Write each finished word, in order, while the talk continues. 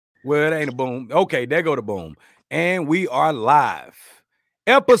Well, it ain't a boom. Okay, there go the boom. And we are live.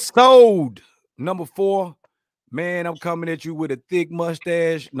 Episode number 4. Man, I'm coming at you with a thick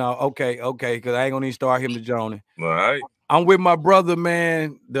mustache. No, okay, because I ain't gonna even start him to Johnny. All right. I'm with my brother,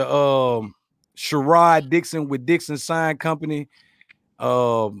 man, the Sherrod Dickson with Dickson Sign Company,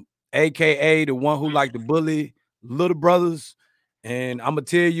 aka the one who like to bully little brothers. And I'm gonna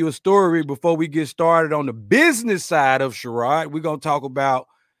tell you a story before we get started on the business side of Sherrod. We're gonna talk about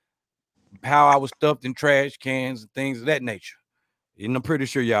how I was stuffed in trash cans and things of that nature. And I'm pretty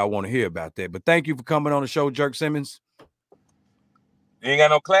sure y'all want to hear about that. But thank you for coming on the show, Jerk Simmons. You ain't got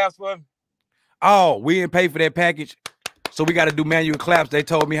no claps for me? Oh, we didn't pay for that package. So we got to do manual claps. They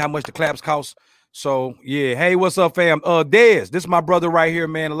told me how much the claps cost. So yeah. Hey, what's up, fam? Dez, this is my brother right here,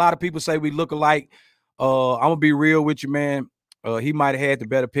 man. A lot of people say we look alike. I'm gonna be real with you, man. He might have had the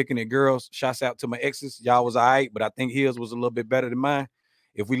better picking at girls. Shouts out to my exes. Y'all was all right, but I think his was a little bit better than mine.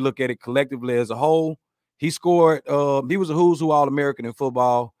 If we look at it collectively as a whole, he scored. He was a who's who All-American in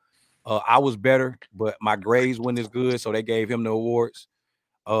football. I was better, but my grades weren't as good, so they gave him the awards.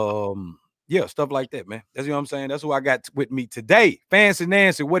 Yeah, stuff like that, man. That's, you know what I'm saying. That's who I got with me today. Fancy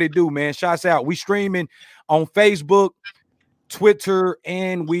Nancy, what it do, man? Shouts out. We streaming on Facebook, Twitter,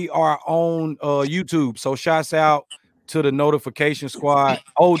 and we are on YouTube. So shouts out to the notification squad.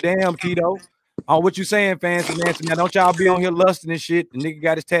 Oh damn, Kito. Oh, what you saying, Fancy Nancy? Now don't y'all be on here lusting and shit. The nigga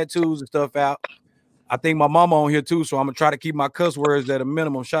got his tattoos and stuff out. I think my mama on here too, so I'm gonna try to keep my cuss words at a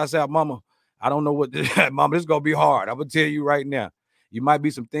minimum. Shouts out, mama. I don't know what mama, this is gonna be hard. I'm gonna tell you right now. You might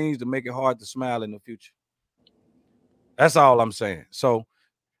be some things to make it hard to smile in the future. That's all I'm saying. So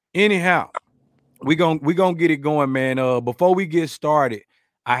anyhow, we gonna get it going, man. Before we get started,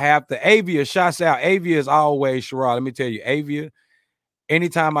 I have to Avia. Shouts out. Avia is always Sherrod. Let me tell you, Avia.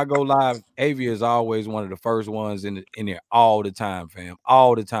 Anytime I go live, Avia is always one of the first ones in there all the time, fam.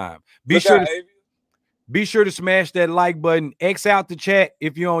 All the time. Look out, Avia. Be sure to smash that like button. X out the chat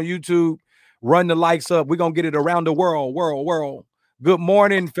if you're on YouTube. Run the likes up. We're gonna get it around the world. Good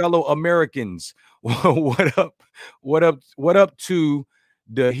morning, fellow Americans. What up? What up to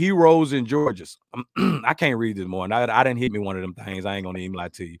the heroes in Georgia? I can't read this morning. I didn't hit me one of them things. I ain't gonna even lie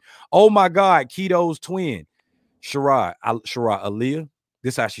to you. Oh my God, Keto's twin, Sherrod, Aaliyah.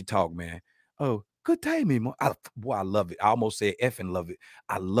 This how she talk, man. Oh, good day, me, boy. I love it. I almost said effing love it.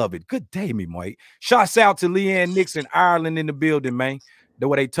 I love it. Good day, me, mate. Shouts out to Leanne Nixon, Ireland in the building, man. The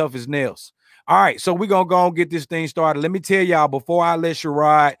way they tough as nails. All right, so we're going to go and get this thing started. Let me tell y'all, before I let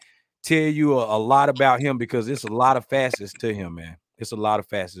Sherrod tell you a lot about him, because it's a lot of facets to him, man. It's a lot of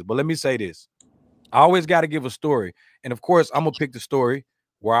facets. But let me say this. I always got to give a story. And, of course, I'm going to pick the story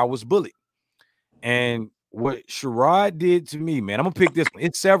where I was bullied. And what Sherrod did to me, man, I'm going to pick this one.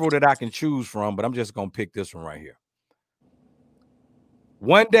 It's several that I can choose from, but I'm just going to pick this one right here.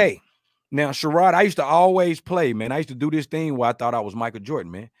 One day, now, Sherrod, I used to always play, man. I used to do this thing where I thought I was Michael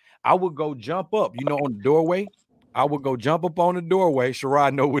Jordan, man. I would go jump up, on the doorway. I would go jump up on the doorway.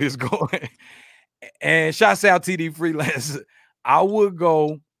 Sherrod know where it's going. And shouts out TD Freelance. I would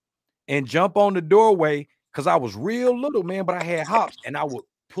go and jump on the doorway because I was real little, man, but I had hops, and I would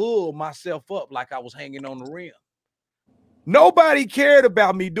pull myself up like I was hanging on the rim. Nobody cared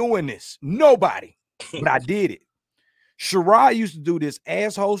about me doing this. Nobody. But I did it. Sherrod used to do this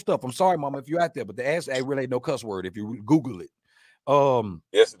asshole stuff. I'm sorry, mama, if you're out there, but the ass really ain't no cuss word if you Google it.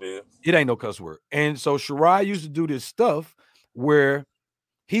 Yes, it is. It ain't no cuss word. And so Sherrod used to do this stuff where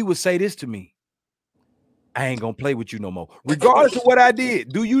he would say this to me. I ain't gonna play with you no more. Regardless of what I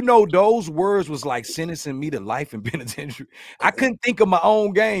did. Do you know those words was like sentencing me to life in penitentiary? I couldn't think of my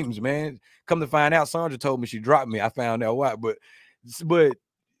own games, man. Come to find out, Sandra told me she dropped me. I found out why. But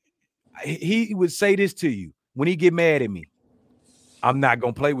he would say this to you when he get mad at me. I'm not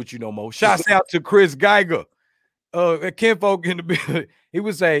gonna play with you no more. Shouts out to Chris Geiger. Kinfolk in the building. He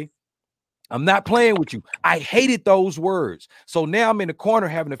would say, I'm not playing with you. I hated those words. So now I'm in the corner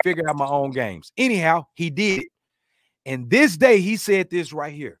having to figure out my own games. Anyhow, he did it. And this day he said this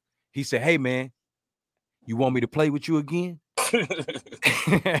right here. He said, hey, man, you want me to play with you again?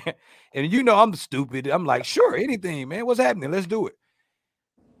 And I'm stupid. I'm like, sure, anything, man. What's happening? Let's do it.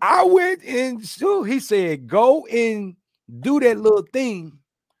 I went and so he said, go and do that little thing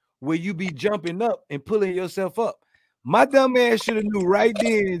where you be jumping up and pulling yourself up. My dumb ass should have knew right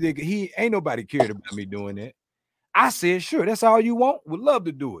then that he ain't nobody cared about me doing that. I said, sure, that's all you want. Would love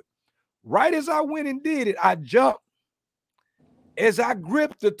to do it. Right as I went and did it, I jumped. As I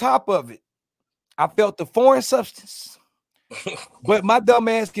gripped the top of it, I felt the foreign substance. But my dumb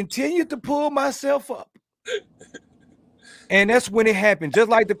ass continued to pull myself up. And that's when it happened. Just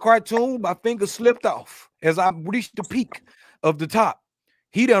like the cartoon, my finger slipped off as I reached the peak of the top.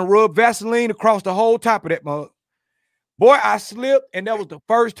 He done rubbed Vaseline across the whole top of that mug. Boy, I slipped, and that was the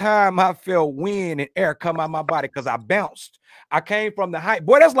first time I felt wind and air come out my body because I bounced. I came from the height.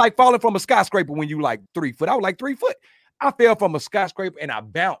 Boy, that's like falling from a skyscraper when you like 3 foot. I was like 3 foot. I fell from a skyscraper and I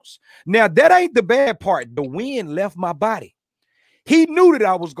bounced. Now, that ain't the bad part. The wind left my body. He knew that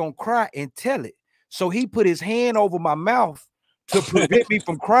I was going to cry and tell it. So he put his hand over my mouth to prevent me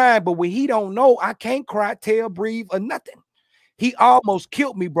from crying. But when he don't know, I can't cry, tell, breathe, or nothing. He almost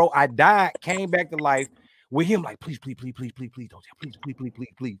killed me, bro. I died, came back to life with him like, please, please, please, please, please, please, don't tell, please, please, please,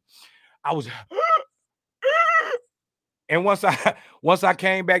 please, please. I was, and once I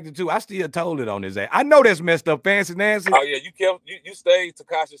came back to 2, I still told it on his ass. I know that's messed up, Fancy Nancy. Oh yeah, you stayed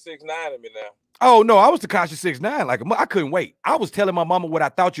Tekashi 6ix9ine in me now. Oh no, I was Tekashi 6ix9ine. Like I couldn't wait. I was telling my mama what I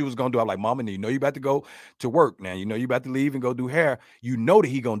thought you was gonna do. I'm like, Mama, you know you about to go to work now. You know you about to leave and go do hair. You know that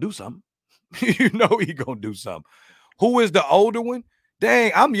he gonna do something. You know he gonna do something. Who is the older one?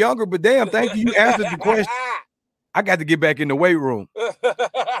 Dang, I'm younger, but damn, thank you. You answered the question. I got to get back in the weight room.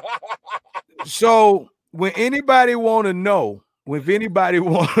 So when anybody want to know,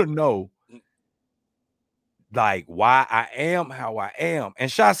 like why I am how I am,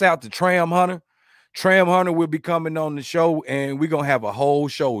 and shouts out to Tram Hunter. Tram Hunter will be coming on the show, and we're gonna have a whole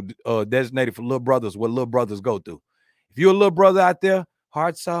show designated for little brothers, what little brothers go through. If you're a little brother out there,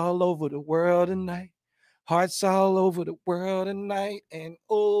 hearts all over the world tonight. Hearts all over the world tonight, and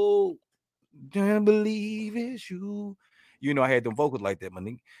oh, don't believe it's you. You know, I had them vocals like that, my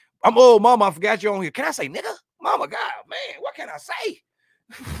nigga. I'm old, Mama. I forgot you on here. Can I say nigga? Mama, God, man, what can I say?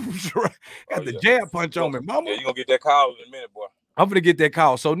 Got the jab punch on me, Mama. Yeah, you gonna get that call in a minute, boy. I'm gonna get that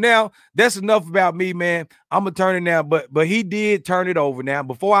call. So now that's enough about me, man. I'm gonna turn it now, but he did turn it over now.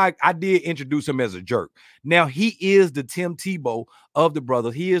 Before I did introduce him as a jerk. Now he is the Tim Tebow of the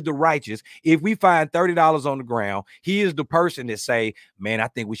brothers. He is the righteous. If we find $30 on the ground, he is the person that say, man, I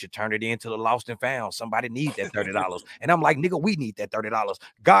think we should turn it into the lost and found. Somebody needs that $30. And I'm like, nigga, we need that $30.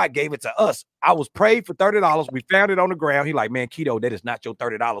 God gave it to us. I was prayed for $30. We found it on the ground. He like, man, Kito, that is not your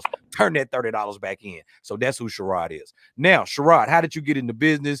 $30. Turn that $30 back in. So that's who Sherrod is. Now, Sherrod, how did you get into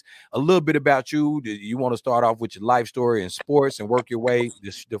business? A little bit about you. Do you want to start off with your life story and sports and work your way?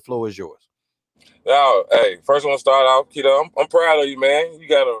 The floor is yours. Now, hey, first I want to start off, Kito. I'm proud of you, man. You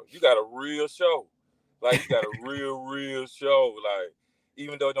got a real show. Like, you got a real show. Like,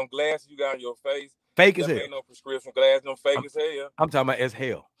 even though them glasses you got on your face, fake as hell. Ain't no prescription glasses, them fake as hell. I'm talking about as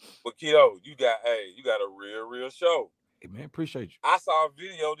hell. But Kito, you got a real show. Hey, man, appreciate you. I saw a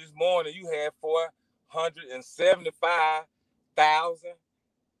video this morning. You had 475,000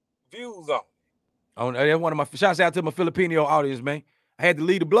 views on. Oh, that's one of my shouts out to my Filipino audience, man. I had to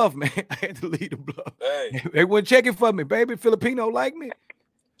lead the bluff, man. I had to lead the bluff. Hey. They weren't checking for me, baby. Filipino like me.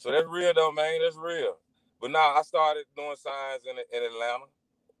 So that's real, though, man. That's real. But now I started doing signs in Atlanta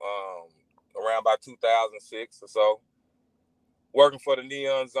around about 2006 or so. Working for the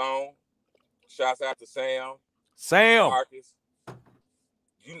Neon Zone. Shouts out to Sam. Marcus.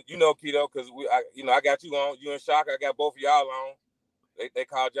 You know, Kito, because I got you on. You and Shaka, I got both of y'all on. They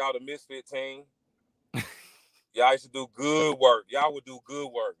called y'all the Misfit team. Y'all used to do good work. Y'all would do good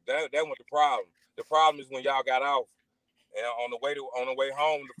work. That wasn't the problem. The problem is when y'all got off and on the way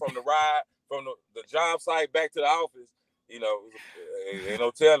home from the ride from the job site back to the office. You know, ain't no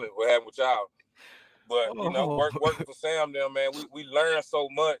telling what happened with y'all. But working for Sam, there, man, we learned so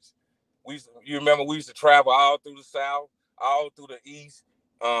much. You remember we used to travel all through the South, all through the East,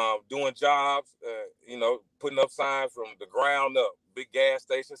 doing jobs. Putting up signs from the ground up, big gas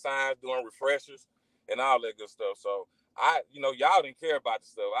station signs, doing refreshers. And all that good stuff. So y'all didn't care about the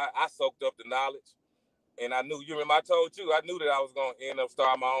stuff. I soaked up the knowledge, and I knew. You remember I told you I knew that I was gonna end up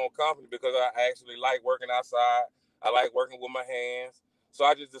starting my own company because I actually like working outside. I like working with my hands. So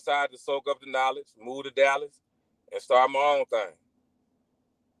I just decided to soak up the knowledge, move to Dallas, and start my own thing.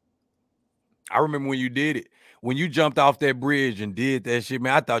 I remember when you did it. When you jumped off that bridge and did that shit,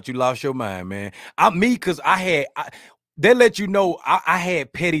 man, I thought you lost your mind, man. They let you know I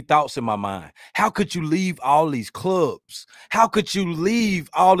had petty thoughts in my mind. How could you leave all these clubs? How could you leave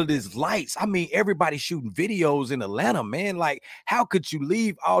all of these lights? I mean, everybody shooting videos in Atlanta, man. Like, how could you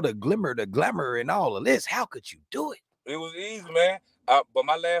leave all the glamour, and all of this? How could you do it? It was easy, man. But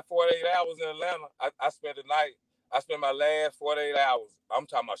my last 48 hours in Atlanta, I spent the night. I spent my last 48 hours. I'm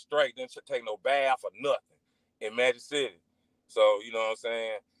talking about straight. Didn't take no bath or nothing in Magic City. So, you know what I'm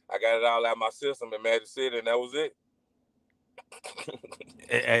saying? I got it all out of my system in Magic City, and that was it.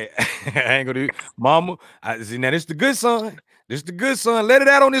 Hey, I ain't gonna do Mama. See, now this the good son. This the good son. Let it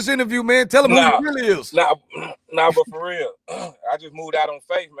out on this interview, man. Tell him who he really is. Nah, but for real, I just moved out on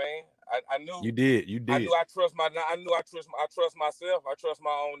faith, man. I knew you did. I knew I trust myself. I trust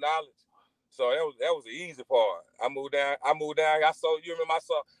my own knowledge. So that was the easy part. I moved down. I saw, you remember,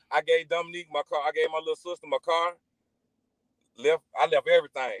 I gave Dominique my car. I gave my little sister my car. I left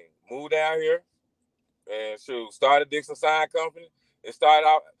everything. Moved down here and started Dickson Sign Company. It started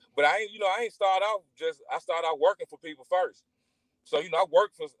out, but I ain't started out I started out working for people first. So, I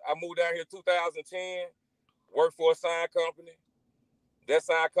moved down here 2010, worked for a sign company. That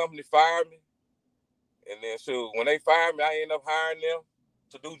sign company fired me. And then when they fired me, I ended up hiring them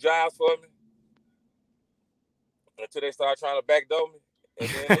to do jobs for me until they started trying to backdoor me. And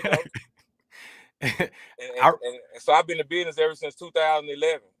then, and so I've been in business ever since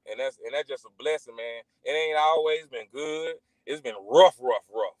 2011. And that's just a blessing, man. It ain't always been good. It's been rough.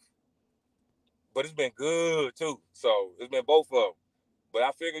 But it's been good too. So it's been both of them. But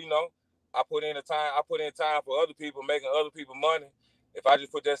I figure, I put in time for other people, making other people money. If I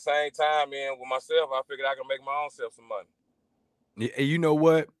just put that same time in with myself, I figured I can make my own self some money. You know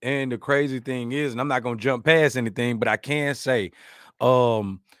what? And the crazy thing is, and I'm not gonna jump past anything, but I can say,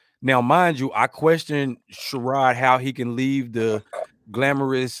 now mind you, I question Sherrod how he can leave the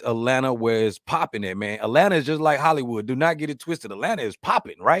glamorous Atlanta where it's popping at, man. Atlanta is just like Hollywood. Do not get it twisted. Atlanta is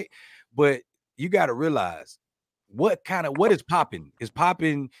popping, right? But you got to realize what is popping? Is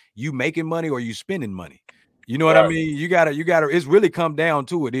popping you making money or you spending money? You know what I mean? You gotta, it's really come down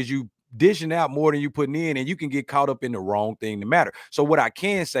to it. Is you dishing out more than you putting in, and you can get caught up in the wrong thing to matter. So what I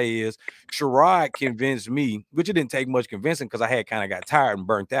can say is Sherrod convinced me, which it didn't take much convincing because I had kind of got tired and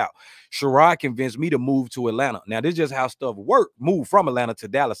burnt out. Sherrod convinced me to move to Atlanta. Now, this is just how stuff worked. Move from Atlanta to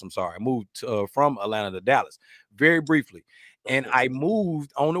Dallas. I'm sorry. Moved from Atlanta to Dallas very briefly. And I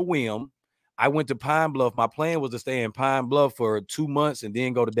moved on a whim. I went to Pine Bluff. My plan was to stay in Pine Bluff for 2 months and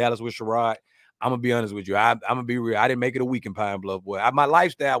then go to Dallas with Sherrod. I'm gonna be honest with you. I'm gonna be real. I didn't make it a week in Pine Bluff, boy. My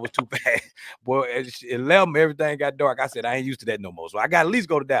lifestyle was too bad. Boy, at 11, everything got dark. I said I ain't used to that no more. So I got to at least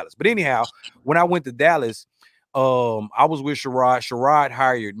go to Dallas. But anyhow, when I went to Dallas, I was with Sherrod. Sherrod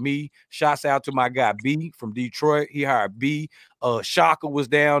hired me. Shouts out to my guy B from Detroit. He hired B. Shaka was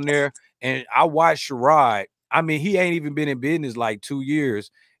down there, and I watched Sherrod. I mean, he ain't even been in business like 2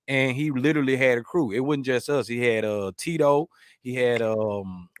 years, and he literally had a crew. It wasn't just us. He had Tito. He had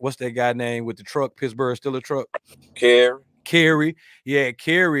what's that guy name with the truck? Pittsburgh Steelers truck. Carrie. Yeah,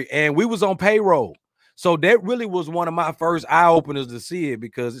 Carrie. And we was on payroll. So that really was one of my first eye openers to see it,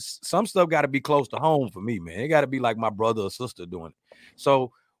 because some stuff got to be close to home for me, man. It got to be like my brother or sister doing it.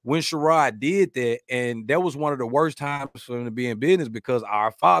 So when Sherrod did that, and that was one of the worst times for him to be in business because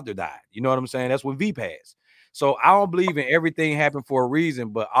our father died. You know what I'm saying? That's when V passed. So I don't believe in everything happened for a reason,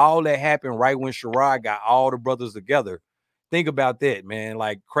 but all that happened right when Sherrod got all the brothers together. Think about that, man,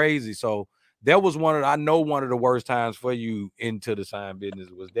 like crazy. So that was one of the worst times for you into the sign business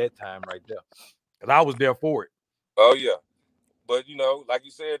was that time right there. Because I was there for it. Oh, yeah. But, like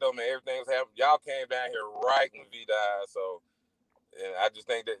you said, though, man, everything was happening. Y'all came down here right when V died. So, and I just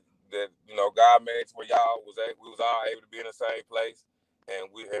think that God made it where we was all able to be in the same place. And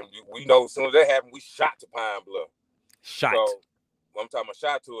we know as soon as that happened, we shot to Pine Bluff. Shot. So, I'm talking about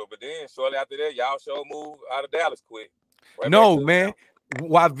shot to it. But then, shortly after that, y'all sure moved out of Dallas quick. No, man.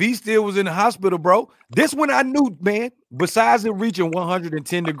 While V still was in the hospital, bro, this one I knew, man, besides it reaching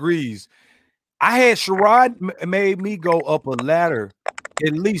 110 degrees, I had Sherrod made me go up a ladder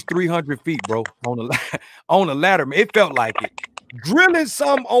at least 300 feet, bro, on a ladder, man. It felt like it. Drilling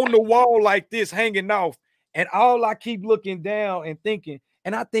some on the wall like this, hanging off, and all I keep looking down and thinking,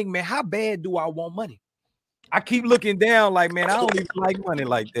 and I think, man, how bad do I want money? I keep looking down like, man, I don't even like money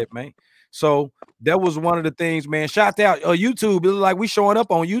like that, man. So that was one of the things, man. Shout out YouTube. It look like we showing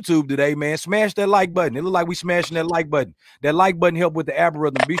up on YouTube today, man. Smash that like button. It look like we smashing that like button. That like button help with the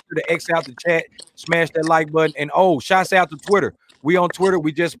algorithm. Be sure to X out the chat, smash that like button. And shouts out to Twitter. We on Twitter.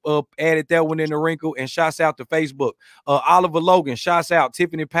 We just added that one in the wrinkle. And shouts out to Facebook. Oliver Logan. Shouts out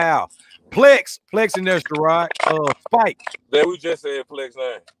Tiffany Powell. Plex in there, Sherrod. Spike. Then we just said Plex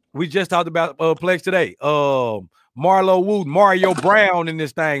name. We just talked about Plex today. Marlo Wood, Mario Brown in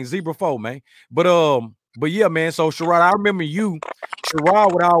this thing, Zebra 4, man. But yeah, man. So Sherrod, I remember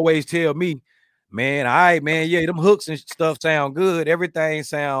Sherrod would always tell me, man, all right, man, yeah, them hooks and stuff sound good. Everything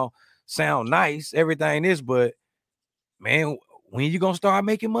sound nice. Everything is, but man, when you gonna start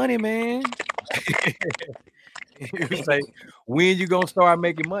making money, man? You say, when you gonna start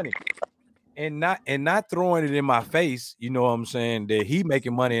making money? And not throwing it in my face, you know what I'm saying, that he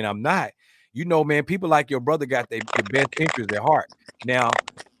making money and I'm not. You know, man, people like your brother got their best interest at heart. Now,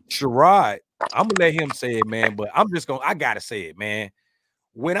 Sherrod, I'm gonna let him say it, man, but I gotta say it, man.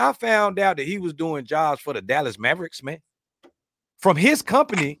 When I found out that he was doing jobs for the Dallas Mavericks, man, from his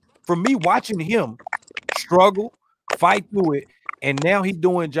company, for me watching him struggle, fight through it, and now he's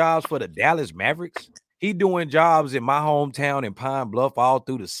doing jobs for the Dallas Mavericks. He doing jobs in my hometown in Pine Bluff, all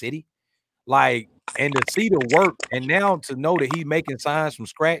through the city. Like, and to see the work, and now to know that he's making signs from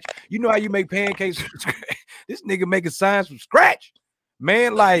scratch. You know how you make pancakes from scratch? This nigga making signs from scratch,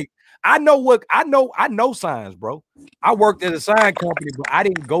 man. Like, I know signs, bro. I worked at a sign company, but I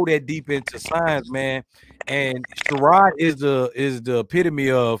didn't go that deep into signs, man. And Sherrod is the epitome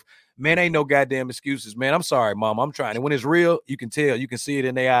of, man, ain't no goddamn excuses, man. I'm sorry, mom. I'm trying. And when it's real, you can tell. You can see it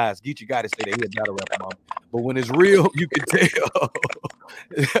in their eyes. Geechee got to say that he a battle rapper, mom. But when it's real, you can tell.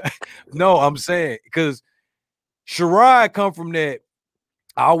 No, I'm saying, because Sherrod come from that.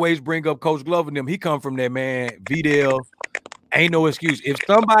 I always bring up Coach Glover and them. He come from that, man. Vidal, ain't no excuse. If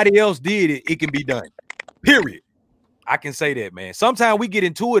somebody else did it, it can be done. Period. I can say that, man. Sometimes we get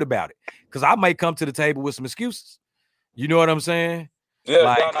into it about it because I might come to the table with some excuses. You know what I'm saying? Yeah,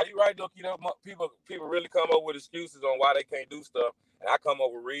 like, now you right, though. You know, people really come up with excuses on why they can't do stuff, and I come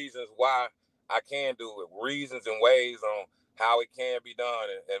up with reasons why I can do it, reasons and ways on how it can be done,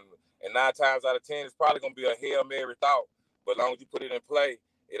 and 9 times out of 10, it's probably gonna be a Hail Mary thought, but as long as you put it in play,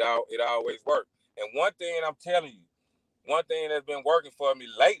 it always works. And one thing I'm telling you, one thing that's been working for me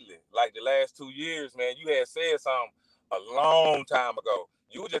lately, like the last 2 years, man, you had said something a long time ago.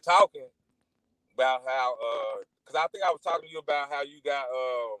 You were just talking about how, because I think I was talking to you about how you got,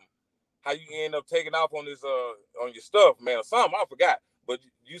 how you end up taking off on this, on your stuff, man, or something. I forgot. But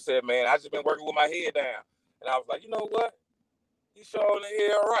you said, man, I just been working with my head down. And I was like, you know what? You showing the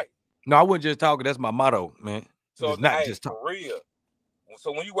hell right. No, I wasn't just talking. That's my motto, man. So it's not just talk. For real.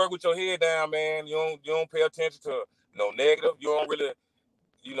 So when you work with your head down, man, you don't pay attention to no negative. You don't really,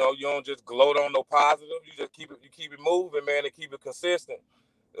 you don't just gloat on no positive. You just keep it moving, man, and keep it consistent.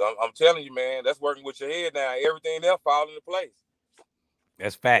 I'm telling you, man, that's working with your head down. Everything else fall into place.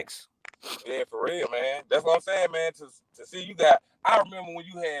 That's facts. Yeah, for real, man. That's what I'm saying, man. To see you got, I remember when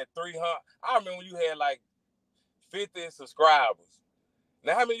you had 300. I remember when you had like 50 subscribers.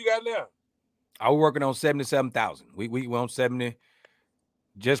 Now, how many you got now? I was working on 77,000. We on 70.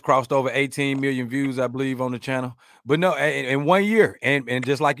 Just crossed over 18 million views, I believe, on the channel. But no, in 1 year, and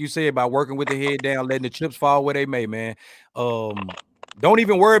just like you said, by working with the head down, letting the chips fall where they may, man. Don't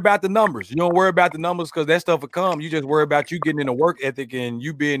even worry about the numbers. You don't worry about the numbers because that stuff will come. You just worry about you getting in a work ethic and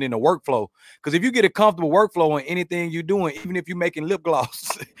you being in a workflow. Because if you get a comfortable workflow on anything you're doing, even if you're making lip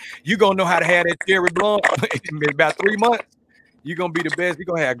gloss, you're going to know how to have that cherry blonde in about 3 months. You're going to be the best. You're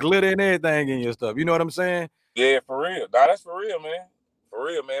going to have glitter and everything in your stuff. You know what I'm saying? Yeah, for real. Nah, that's for real, man. For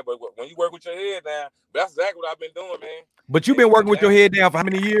real, man. But when you work with your head down, that's exactly what I've been doing, man. But you've been working with your head down for how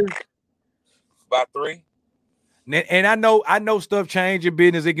many years? About 3. And I know stuff change in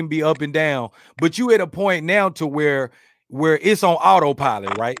business. It can be up and down. But you at a point now to where it's on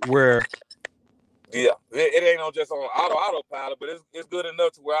autopilot, right? Where it ain't on just on autopilot, but it's good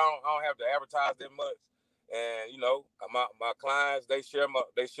enough to where I don't have to advertise that much. And my clients, they share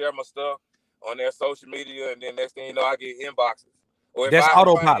my stuff on their social media, and then next thing you know, I get inboxes. Or if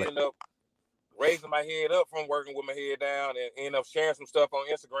I end up raising my head up from working with my head down and end up sharing some stuff on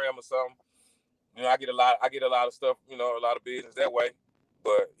Instagram or something, I get a lot of stuff, a lot of business that way.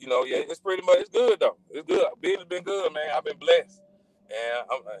 But yeah, it's good though. It's good. Business been good, man. I've been blessed,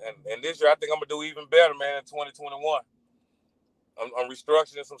 and this year I think I'm gonna do even better, man. In 2021, I'm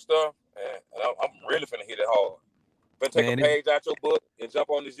restructuring some stuff, and I'm really finna hit it hard. Finna take a page out your book and jump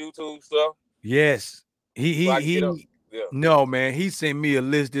on this YouTube stuff. Yes, No, man, he sent me a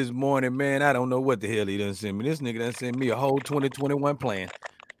list this morning, man. I don't know what the hell he done sent me. This nigga done sent me a whole 2021 plan.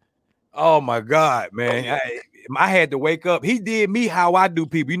 Oh my God, man. Oh, yeah. I had to wake up. He did me how I do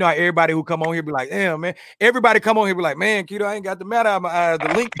people. You know how everybody who come on here be like, damn, man. Everybody come on here be like, man, Kito, I ain't got the matter out of my eyes.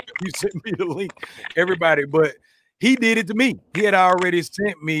 The link, you sent me the link. Everybody, but he did it to me. He had already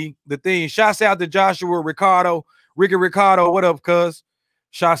sent me the thing. Shouts out to Joshua, Ricky Ricardo. What up, cuz?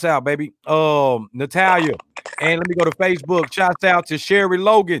 Shouts out, baby. Natalia. And let me go to Facebook. Shouts out to Sherry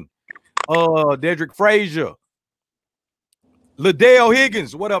Logan, Dedrick Frazier, Liddell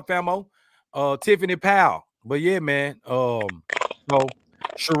Higgins. What up, famo? Tiffany Powell. But yeah, man. So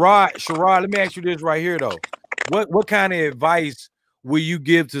Sherrod, let me ask you this right here though. What kind of advice will you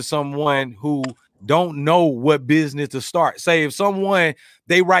give to someone who don't know what business to start? Say if someone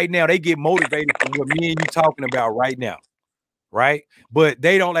they get motivated from what me and you talking about right now, right? But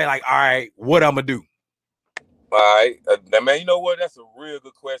they don't like, all right, what I'm gonna do. All right, man. You know what? That's a real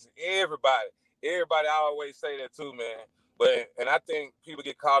good question. Everybody, I always say that too, man. And I think people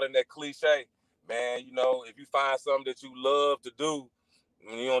get caught in that cliche, man. If you find something that you love to do,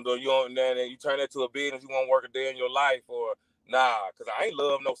 and you turn that to a business, you won't work a day in your life, or Nah, because I ain't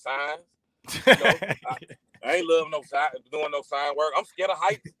love no signs. You know, I ain't love no sign, doing no sign work. I'm scared of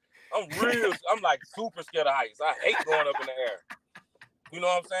heights. I'm like super scared of heights. I hate going up in the air. You know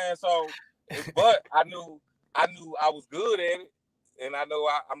what I'm saying? So, but I knew I was good at it, and I know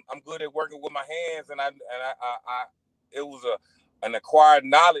I'm good at working with my hands, and I it was an acquired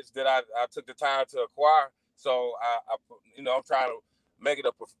knowledge that I took the time to acquire. So I'm trying to make it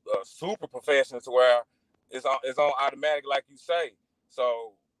a super profession to where it's on automatic, like you say.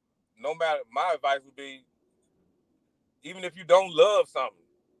 So no matter, my advice would be, even if you don't love something,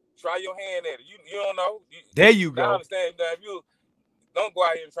 try your hand at it. You don't know. There you go. I understand that if you don't go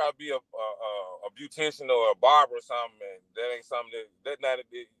out here and try to be a beautician or a barber or something, man. That ain't something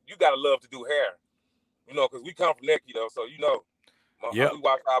you gotta love to do hair. You know, because we come from that, Kito, so we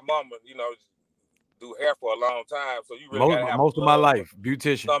watched our mama, do hair for a long time. So you really gotta have most of my life,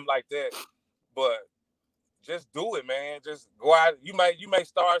 beautician, something like that. But just do it, man. Just go out. You may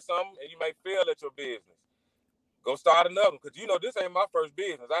start something and you may fail at your business. Go start another, because this ain't my first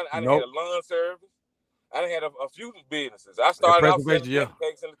business. I done had a lawn service. I done had a few businesses. I started out selling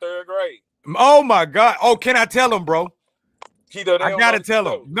cakes in the 3rd grade. Oh my God! Oh, can I tell him, bro? Kito, I gotta tell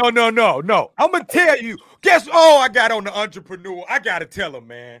him. No. I'm gonna tell you. Guess I got on the entrepreneur. I gotta tell him,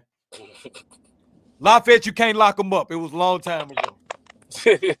 man. Lafayette, you can't lock him up. It was a long time ago.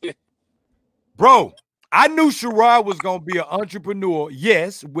 Bro, I knew Sherrod was going to be an entrepreneur,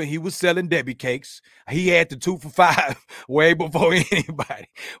 yes, when he was selling Debbie cakes. He had the 2 for $5 way before anybody.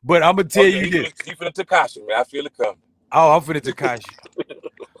 But I'm going to tell you this. He finna Takashi, man. I feel it coming. Oh, I'm finna Takashi.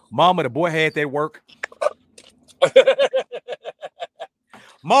 Mama, the boy had that work.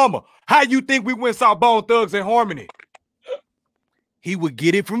 Mama, how you think we went saw Bone Thugs and Harmony? He would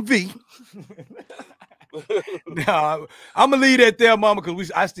get it from V. Nah, I'm going to leave that there, Mama,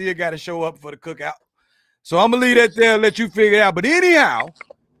 because I still got to show up for the cookout. So I'm going to leave that there and let you figure it out. But anyhow,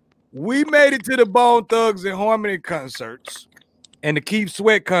 we made it to the Bone Thugs and Harmony concerts and the Keep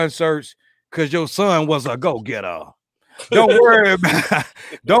Sweat concerts because your son was a go-getter. Don't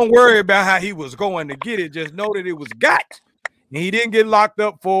worry about how he was going to get it. Just know that it was got. And he didn't get locked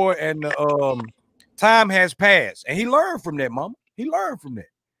up for it. And time has passed. And he learned from that, Mama. He learned from that.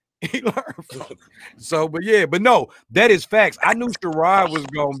 So, but no, that is facts. I knew Sherrod was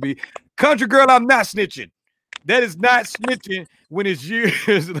gonna be country girl. I'm not snitching. That is not snitching when it's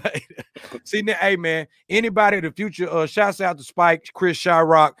years later. See, now, hey man, anybody in the future, shouts out to Spike, Chris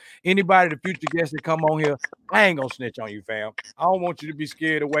Shyrock, anybody in the future guests that come on here, I ain't gonna snitch on you, fam. I don't want you to be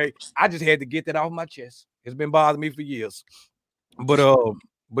scared away. I just had to get that off my chest. It's been bothering me for years. But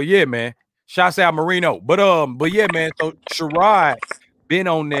yeah, man. Shouts out Marino. But yeah, man. So Sherrod been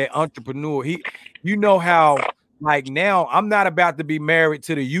on that entrepreneur. You know how, like, now I'm not about to be married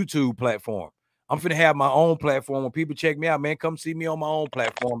to the YouTube platform. I'm finna have my own platform. When people check me out, man, come see me on my own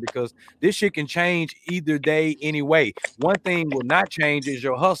platform, because this shit can change either day anyway. One thing will not change is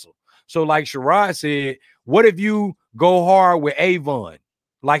your hustle. So like Sherrod said, what if you go hard with Avon?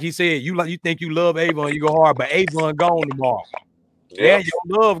 Like he said, you think you love Avon, you go hard, but Avon gone tomorrow. Yeah,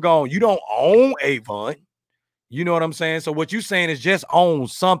 your love gone. You don't own Avon. You know what I'm saying? So what you saying is just own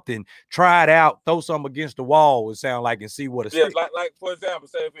something, try it out, throw something against the wall, it sound like, and see what it's like for example,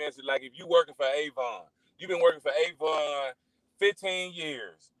 say for instance, like if you working for Avon, you've been working for Avon 15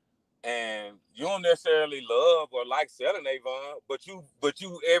 years, and you don't necessarily love or like selling Avon, but you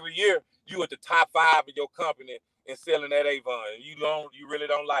every year you at the top 5 of your company and selling that Avon, and you really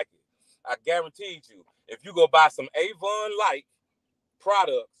don't like it. I guarantee you, if you go buy some Avon like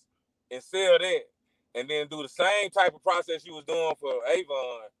products and sell that, and then do the same type of process you was doing for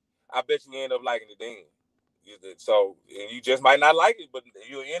Avon, I bet you end up liking it then. So you just might not like it, but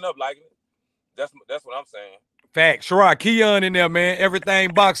you'll end up liking it. That's what I'm saying. Fact. Sherrod, Keon in there, man.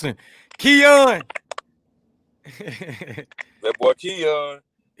 Everything boxing. Keon. That boy Keon.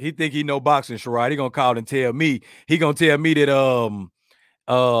 He think he know boxing, Sherrod. He gonna call and tell me. He gonna tell me that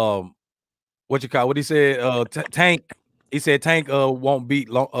what he said, Tank. He said Tank won't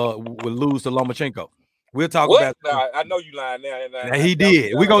will lose to Lomachenko. We'll talk about it. Nah, I know you lying now. He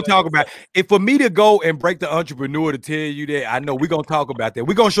did. We're going to talk about it. For me to go and break the entrepreneur to tell you that, I know we're going to talk about that.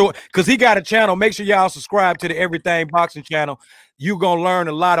 We're going to show it because he got a channel. Make sure y'all subscribe to the Everything Boxing channel. You're going to learn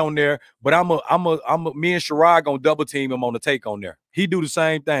a lot on there. But me and Sherrod going to double team him on the take on there. He do the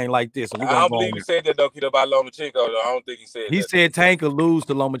same thing like this. And I don't believe he said that, though, Kito, about Lomachenko. Though. I don't think he said that. He said Tank will lose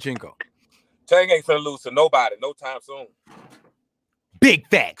to Lomachenko. Tank ain't finna lose to nobody no time soon. Big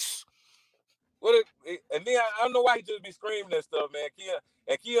facts. And then I don't know why he just be screaming that stuff, man.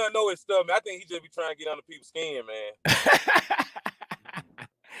 Keon know his stuff, man. I think he just be trying to get under people's skin, man.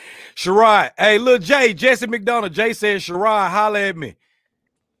 Sherrod, hey, little Jay, Jesse McDonald. Jay said, Sherrod, holla at me.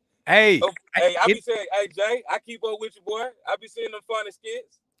 Hey, hey, I be saying, hey Jay, I keep up with you, boy. I be seeing them funny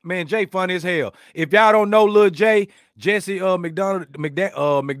skits. man, Jay funny as hell. If y'all don't know Lil Jay, Jesse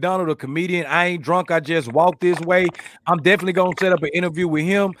McDonald, a comedian. I ain't drunk. I just walked this way. I'm definitely gonna set up an interview with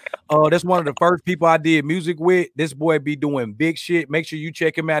him. That's one of the first people I did music with. This boy be doing big shit. Make sure you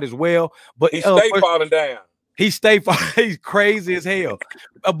check him out as well. But he stay falling down. He's crazy as hell.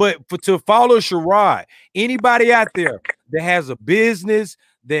 To follow Sherrod, anybody out there that has a business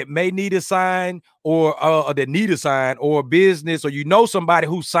that may need a sign or that need a sign or a business, or you know somebody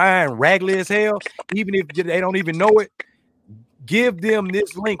who signed raggedy as hell, even if they don't even know it, give them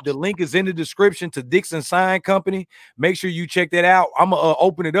this link. The link is in the description to Dickson Sign Company. Make sure you check that out. I'm gonna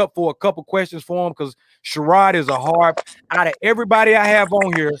open it up for a couple questions for him because Sherrod is a hard. Out of everybody I have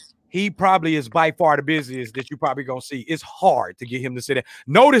on here, he probably is by far the busiest that you probably gonna see. It's hard to get him to sit there.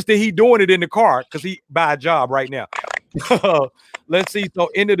 Notice that he doing it in the car because he by a job right now. Let's see. So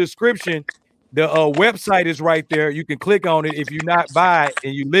in the description, the website is right there. You can click on it if you're not by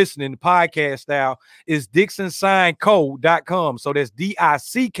and you listening podcast style. Is DicksonSignCo.com. So that's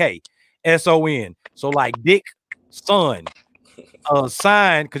DickSon. So like Dick Son.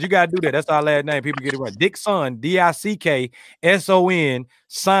 Sign, because you gotta do that. That's our last name. People get it right. Dickson, DickSon,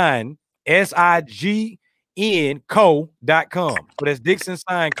 sign, SIGN co.com. So that's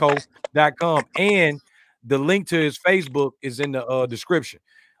DicksonSignCo.com. And the link to his Facebook is in the description.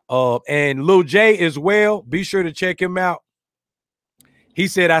 And Lil J as well. Be sure to check him out. He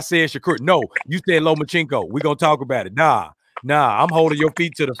said I said Shakur. No, you said Lomachenko. We're gonna talk about it. Nah, I'm holding your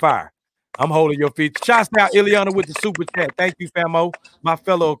feet to the fire. I'm holding your feet. Shouts out Ileana with the super chat. Thank you, Famo. My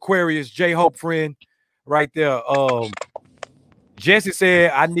fellow Aquarius, J Hope friend, right there. Jesse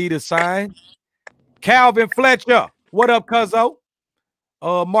said I need a sign. Calvin Fletcher, what up, cuzzo?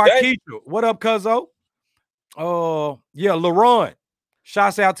 Marquita, what up, cuzzo? Yeah, LaRon.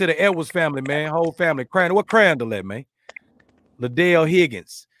 Shouts out to the Edwards family, man. Whole family. What Crandall at, man? Liddell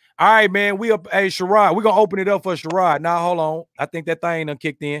Higgins. All right, man. We up. Hey, Sherrod, we're gonna open it up for Sherrod. Now, hold on. I think that thing done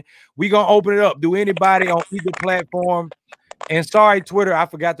kicked in. We gonna open it up. Do anybody on either platform? And sorry, Twitter, I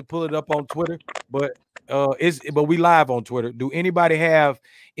forgot to pull it up on Twitter, but we live on Twitter. Do anybody have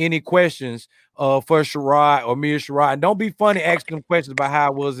any questions for Sherrod or me or Sherrod? And don't be funny asking them questions about how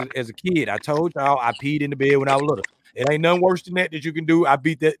I was as a kid. I told y'all I peed in the bed when I was little. It ain't nothing worse than that you can do. I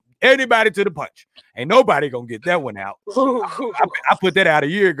beat that anybody to the punch. Ain't nobody gonna get that one out. I put that out a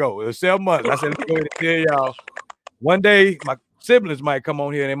year ago. It was 7 months. I said, let me go ahead and tell y'all. One day my siblings might come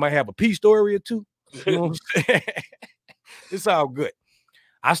on here and they might have a pee story or two. You know what I'm saying? It's all good.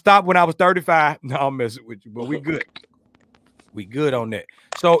 I stopped when I was 35. No, I'm messing with you, but we good. We good on that.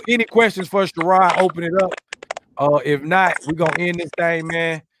 So any questions for Sherrod, open it up. If not, we're gonna end this thing,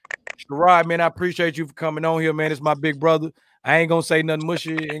 man. Sherrod, man, I appreciate you for coming on here, man. It's my big brother. I ain't gonna say nothing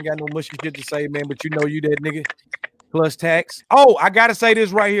mushy. Ain't got no mushy shit to say, man. But you know you that nigga. Plus tax. Oh, I gotta say this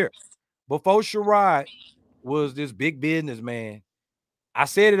right here. Before Sherrod was this big business, man. I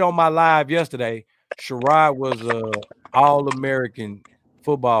said it on my live yesterday. Sherrod was a all-American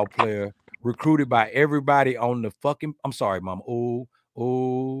football player recruited by everybody on the fucking. I'm sorry, mom.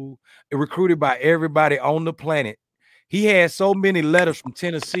 Recruited by everybody on the planet. He had so many letters from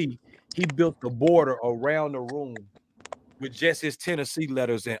Tennessee. He built the border around the room with just his Tennessee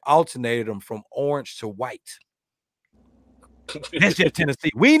letters and alternated them from orange to white. That's just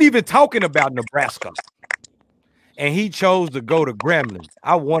Tennessee. We ain't even talking about Nebraska. And he chose to go to Gremlin.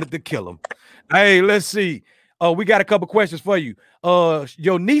 I wanted to kill him. Hey, let's see. We got a couple questions for you.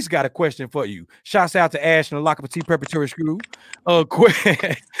 Your niece got a question for you. Shouts out to Ash and the Lock Up Tea Preparatory School.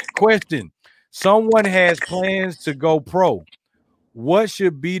 Question. Someone has plans to go pro. What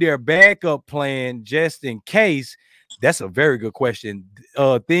should be their backup plan just in case? That's a very good question.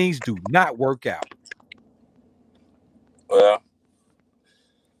 Things do not work out. Well,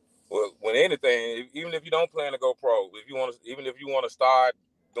 when anything, even if you don't plan to go pro, even if you want to start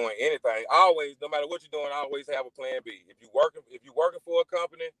doing anything, always, no matter what you're doing, always have a plan B. If you're working for a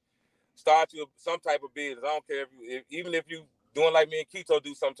company, start some type of business. I don't care even if you doing like me and Kito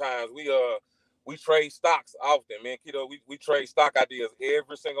do sometimes. We trade stocks often. Me and Kito, we trade stock ideas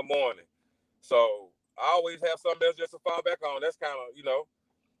every single morning. So I always have something else just to fall back on. That's kind of,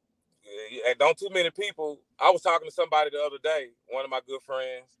 and don't too many people. I was talking to somebody the other day, one of my good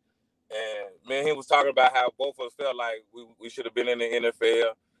friends, and man, he was talking about how both of us felt like we should have been in the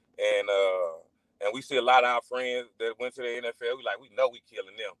NFL, and we see a lot of our friends that went to the NFL. We know we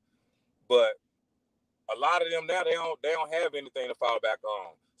killing them, but a lot of them now they don't have anything to fall back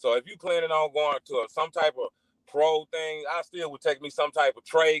on. So if you planning on going to some type of pro thing, I still would take me some type of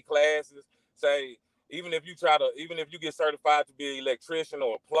trade classes. Say, even if you get certified to be an electrician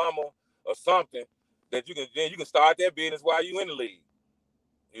or a plumber or something, that you can start that business while you in the league.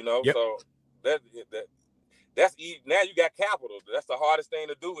 You know, Yep. so that's now you got capital. That's the hardest thing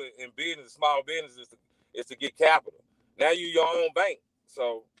to do in business, small business, is to get capital. Now you your own bank.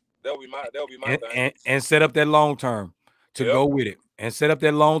 So that'll be my thing. And set up that long term to go with it, and set up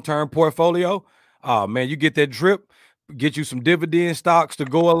that long term portfolio. Oh man, you get that drip, get you some dividend stocks to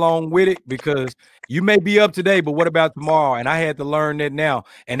go along with it, because you may be up today, but what about tomorrow? And I had to learn that now.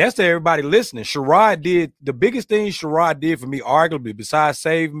 And that's to everybody listening. Sherrod did the biggest thing Sherrod did for me, arguably, besides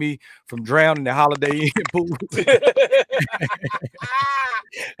save me from drowning the Holiday Inn pool.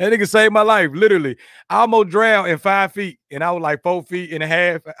 That nigga saved my life, literally. I almost drowned in 5 feet, and I was like 4 feet and a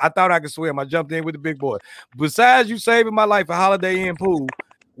half. I thought I could swim. I jumped in with the big boy. Besides you saving my life at Holiday Inn pool,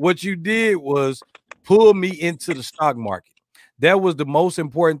 what you did was pull me into the stock market. That was the most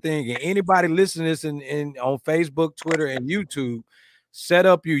important thing. And anybody listening to this on Facebook, Twitter, and YouTube, set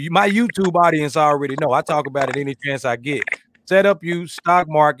up my YouTube audience already know. I talk about it any chance I get. Set up you stock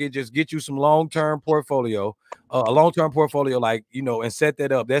market, just get you some long-term portfolio, a long-term portfolio, like, and set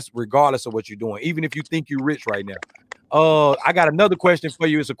that up. That's regardless of what you're doing, even if you think you're rich right now. I got another question for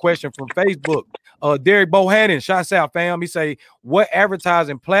you. It's a question from Facebook. Derek Bohannon, shouts out, fam. He say, what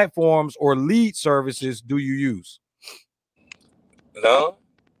advertising platforms or lead services do you use? No.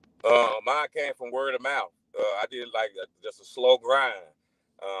 Mine came from word of mouth. I did like just a slow grind.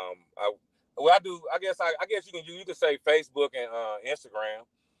 I guess you can say Facebook and Instagram,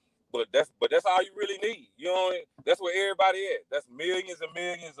 but that's all you really need. That's where everybody is. That's millions and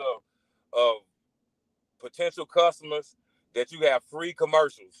millions of potential customers that you have free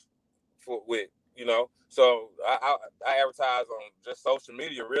commercials with. So I advertise on just social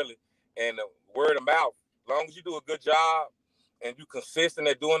media, really, and word of mouth. As long as you do a good job and you consistent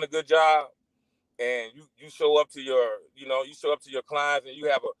at doing a good job, and you show up to your clients, and you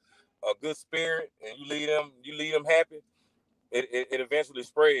have a good spirit, and you lead them happy, it eventually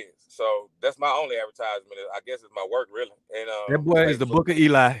spreads. So that's my only advertisement. I guess it's my work, really. And that boy is the Book of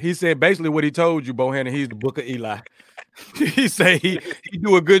Eli. He said basically what he told you, Bohannon. He's the Book of Eli. He say he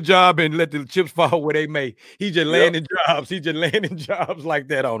do a good job and let the chips fall where they may. He just landing jobs. He just landing jobs like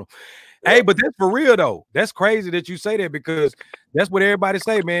that on them. Yep. Hey, but that's for real though. That's crazy that you say that, because that's what everybody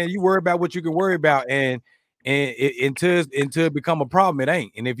say, man. You worry about what you can worry about, and until it become a problem, it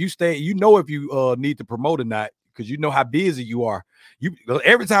ain't. And if you stay, if you need to promote or not, because you know how busy you are.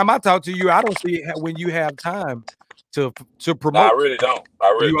 Every time I talk to you, I don't see it when you have time to promote. I really don't.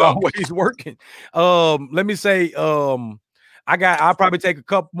 Always working. Let me say, I'll probably take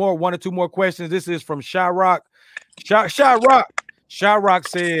one or two more questions. This is from Sherrod. Sherrod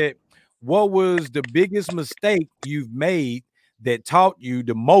said, what was the biggest mistake you've made that taught you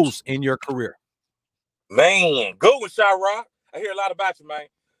the most in your career? Man, good one, Sherrod. I hear a lot about you, man.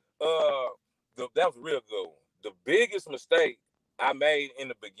 That was a real good one. The biggest mistake I made in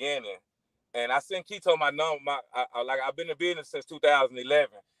the beginning, and I sent Kito my number. I've been in business since 2011,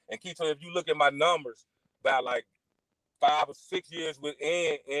 and Kito, if you look at my numbers, about like 5 or 6 years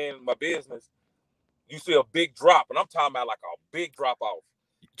in my business, you see a big drop, and I'm talking about like a big drop off.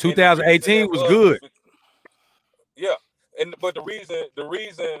 2018 was good. Yeah, but the reason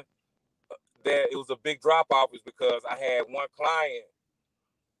that it was a big drop off is because I had one client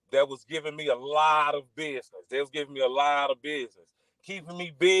that was giving me a lot of business. They was giving me a lot of business, keeping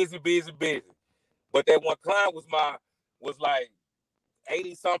me busy. But that one client was like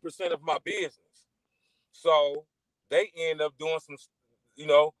 80-some% of my business. So they end up doing some,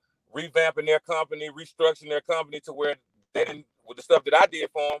 revamping their company, restructuring their company to where they didn't, with the stuff that I did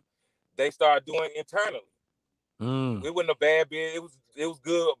for them, they started doing internally. It wasn't a bad business. It was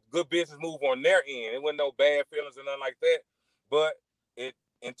good business move on their end. It wasn't no bad feelings or nothing like that. But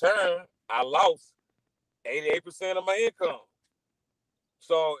in turn, I lost 88% of my income.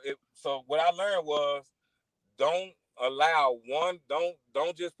 So what I learned was, don't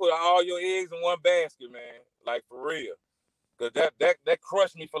just put all your eggs in one basket, man. Like, for real. Because that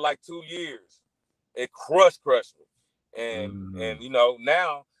crushed me for like 2 years. It crushed me. And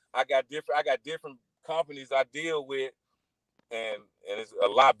now I got different companies I deal with, and it's a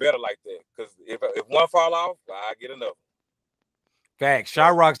lot better like that. Because if one fall off, I get another. Facts.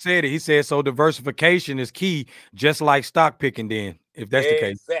 Sherrod said it. He said, so diversification is key, just like stock picking then, if that's the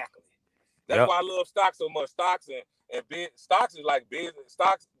case. Exactly. That's why I love stocks so much. Stocks stocks is like business.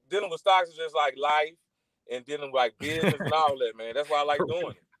 Stocks, dealing with stocks is just like life, and dealing with like business and all that, man. That's why I like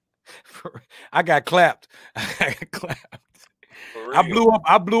doing it. I got clapped. For real.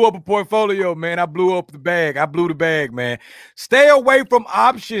 I blew up a portfolio, man. I blew up the bag. I blew the bag, man. Stay away from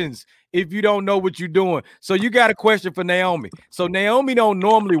options if you don't know what you're doing. So you got a question for Naomi. So Naomi don't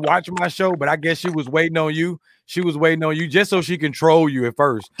normally watch my show, but I guess she was waiting on you. She was waiting on you just so she can troll you at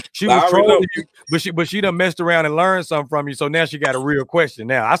first. She was trolling you, but she done messed around and learned something from you. So now she got a real question.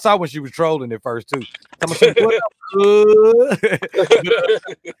 Now I saw when she was trolling at first too. What up?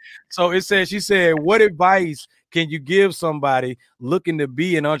 So it said, she said, what advice can you give somebody looking to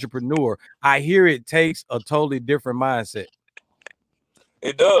be an entrepreneur? I hear it takes a totally different mindset.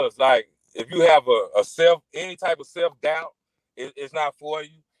 It does. Like if you have any type of self-doubt, it's not for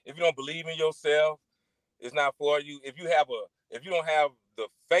you. If you don't believe in yourself, it's not for you. If you don't have the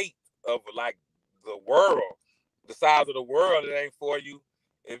faith of like the world, the size of the world, it ain't for you.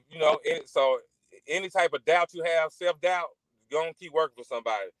 If you know, so any type of doubt you have, self-doubt, go and keep working for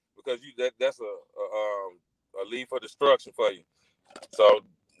somebody because that's a lead for destruction for you. So,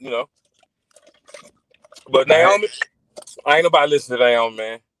 you know. But Naomi, I ain't nobody listening to Naomi,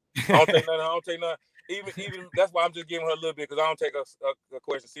 man. I don't take nothing. Even that's why I'm just giving her a little bit because I don't take a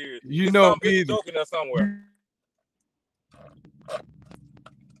question serious. You know, it's joking there somewhere.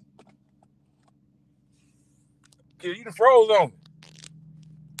 You done froze on me.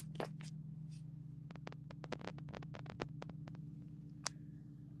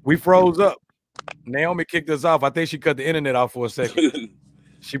 We froze up. Naomi kicked us off. I think she cut the internet off for a second.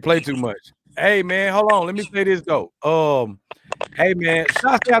 She played too much. Hey man, hold on. Let me say this though. Hey man,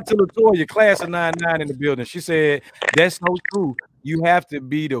 shout out to Latoya, class of 99 in the building. She said that's so true. You have to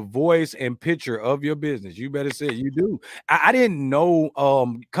be the voice and picture of your business. You better say it. You do. I didn't know.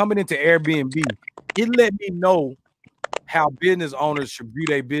 Coming into Airbnb, it let me know how business owners should view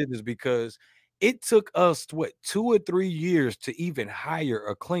their business because it took us 2 or 3 years to even hire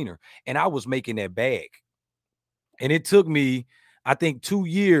a cleaner, and I was making that bag. And it took me, I think, 2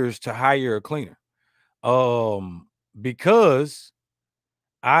 years to hire a cleaner. Because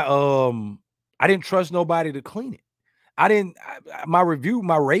I didn't trust nobody to clean it. My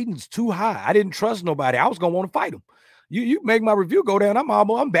ratings too high. I didn't trust nobody. I was gonna want to fight them. You make my review go down.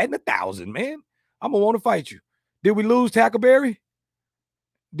 I'm batting 1,000, man. I'm gonna want to fight you. Did we lose Tackleberry?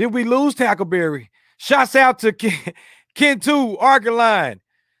 Shouts out to Kento, Arcaline.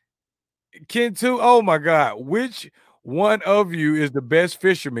 Kento, oh my God. Which one of you is the best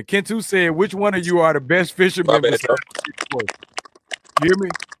fisherman? Kento said, which one of you are the best fisherman? You hear me?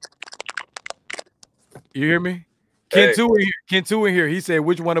 You hear me? Hey. Kento in here. He said,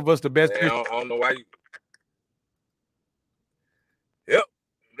 which one of us the best fisherman? I don't know why you. Yep,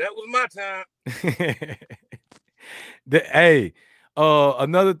 that was my time. Hey,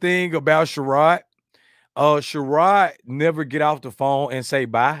 another thing about Sherrod. Sherrod never get off the phone and say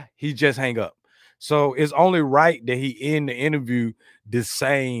bye. He just hang up. So it's only right that he end the interview the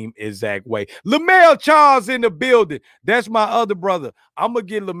same exact way. Lamel Charles in the building. That's my other brother. I'm going to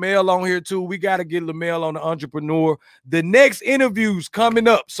get Lamel on here too. We got to get Lamel on the entrepreneur. The next interview's coming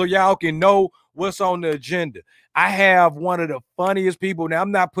up so y'all can know what's on the agenda. I have one of the funniest people. Now,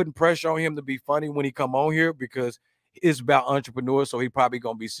 I'm not putting pressure on him to be funny when he come on here because it's about entrepreneurs, so he probably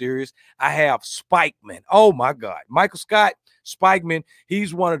going to be serious. I have Spikeman. Oh, my God. Michael Scott, Spikeman.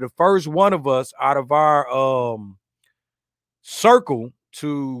 He's one of the first one of us out of our circle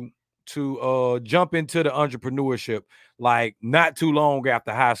to jump into the entrepreneurship, like not too long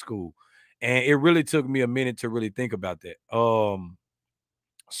after high school. And it really took me a minute to really think about that.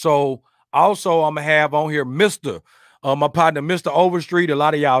 So also I'm going to have on here Mr. My partner, Mr. Overstreet. A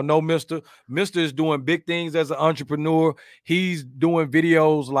lot of y'all know Mr. Mr. is doing big things as an entrepreneur. He's doing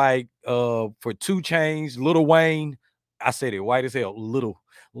videos like for 2 Chainz, Lil Wayne. I said it white as hell,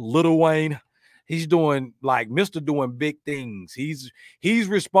 Lil Wayne. He's doing like Mr. doing big things. He's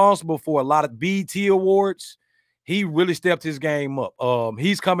responsible for a lot of BET awards. He really stepped his game up.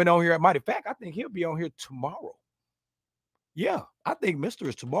 He's coming on here. Matter of fact, I think he'll be on here tomorrow. Yeah, I think Mr.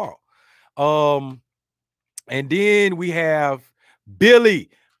 is tomorrow. And then we have Billy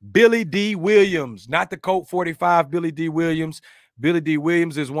D. Williams, not the Colt 45, Billy D. Williams. Billy D.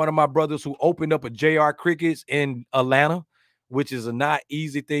 Williams is one of my brothers who opened up a JR Crickets in Atlanta, which is a not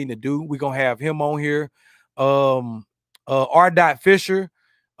easy thing to do. We're going to have him on here. R. Fisher,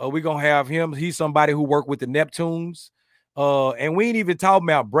 we're going to have him. He's somebody who worked with the Neptunes. And we ain't even talking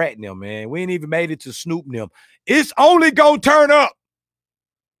about Brat and them, man. We ain't even made it to Snoop and them. It's only going to turn up.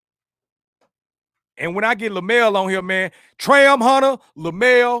 And when I get Lamel on here, man, Tram Hunter,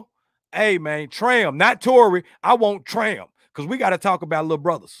 Lamel, hey, man, Tram, not Tory. I want Tram because we got to talk about little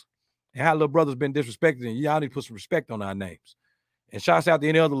brothers and how little brothers been disrespected. And y'all need to put some respect on our names. And shouts out to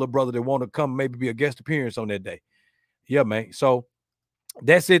any other little brother that want to come maybe be a guest appearance on that day. Yeah, man. So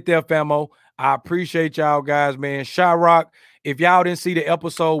that's it there, famo. I appreciate y'all guys, man. Sherrod, if y'all didn't see the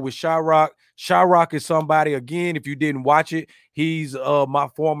episode with Sherrod is somebody, again, if you didn't watch it, he's my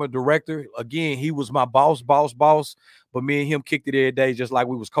former director. Again, he was my boss. But me and him kicked it every day just like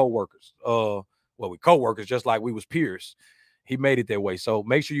we was co-workers. Well, we co-workers just like we was peers. He made it that way. So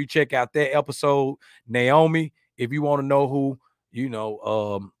make sure you check out that episode. Naomi, if you want to know who,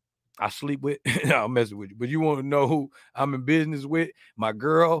 I sleep with, I'm messing with you, but you want to know who I'm in business with, my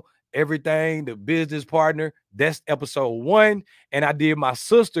girl, everything, the business partner, that's episode 1. And I did my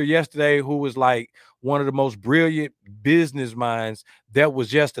sister yesterday, who was like one of the most brilliant business minds. That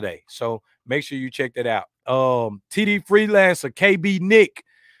was yesterday. So make sure you check that out. TD Freelancer, KB Nick,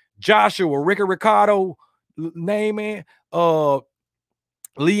 Joshua, Ricky Ricardo, name man, Leanne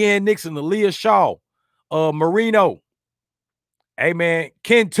Nixon, Aaliyah Shaw, Marino. Hey man,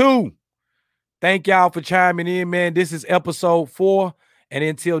 Ken 2. Thank y'all for chiming in, man. This is episode 4. And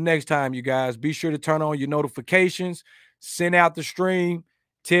until next time, you guys, be sure to turn on your notifications, send out the stream,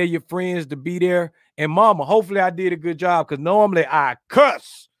 tell your friends to be there. And mama, hopefully I did a good job, because normally I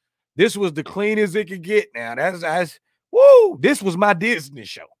cuss. This was the cleanest it could get now. That's woo. This was my Disney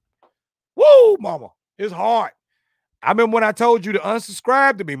show. Woo, mama. It's hard. I remember when I told you to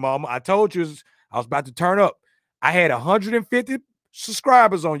unsubscribe to me, mama. I told you I was about to turn up. I had 150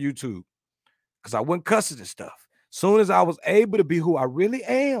 subscribers on YouTube because I wasn't cussing and stuff. Soon as I was able to be who I really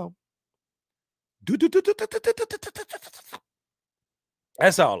am,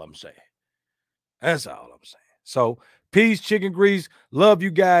 that's all I'm saying. That's all I'm saying. So peace, chicken grease. Love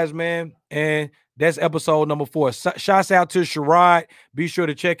you guys, man. And that's episode number 4. Shouts out to Sherrod. Be sure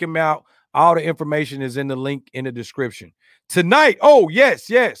to check him out. All the information is in the link in the description. Tonight, oh, yes.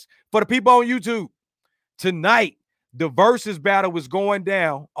 For the people on YouTube, tonight, the versus battle is going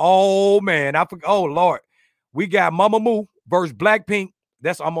down. Oh, man. Oh, Lord. We got Mama Moo versus Blackpink.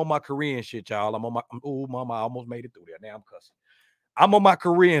 I'm on my Korean shit, y'all. Oh, mama, I almost made it through there. Now I'm cussing. I'm on my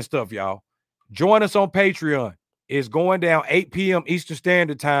Korean stuff, y'all. Join us on Patreon. It's going down 8 p.m. Eastern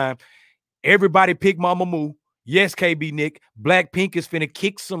Standard Time. Everybody pick Mama Moo. Yes, KB Nick. Blackpink is finna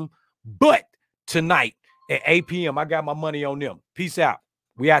kick some butt tonight at 8 p.m. I got my money on them. Peace out.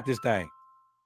 We out this thing.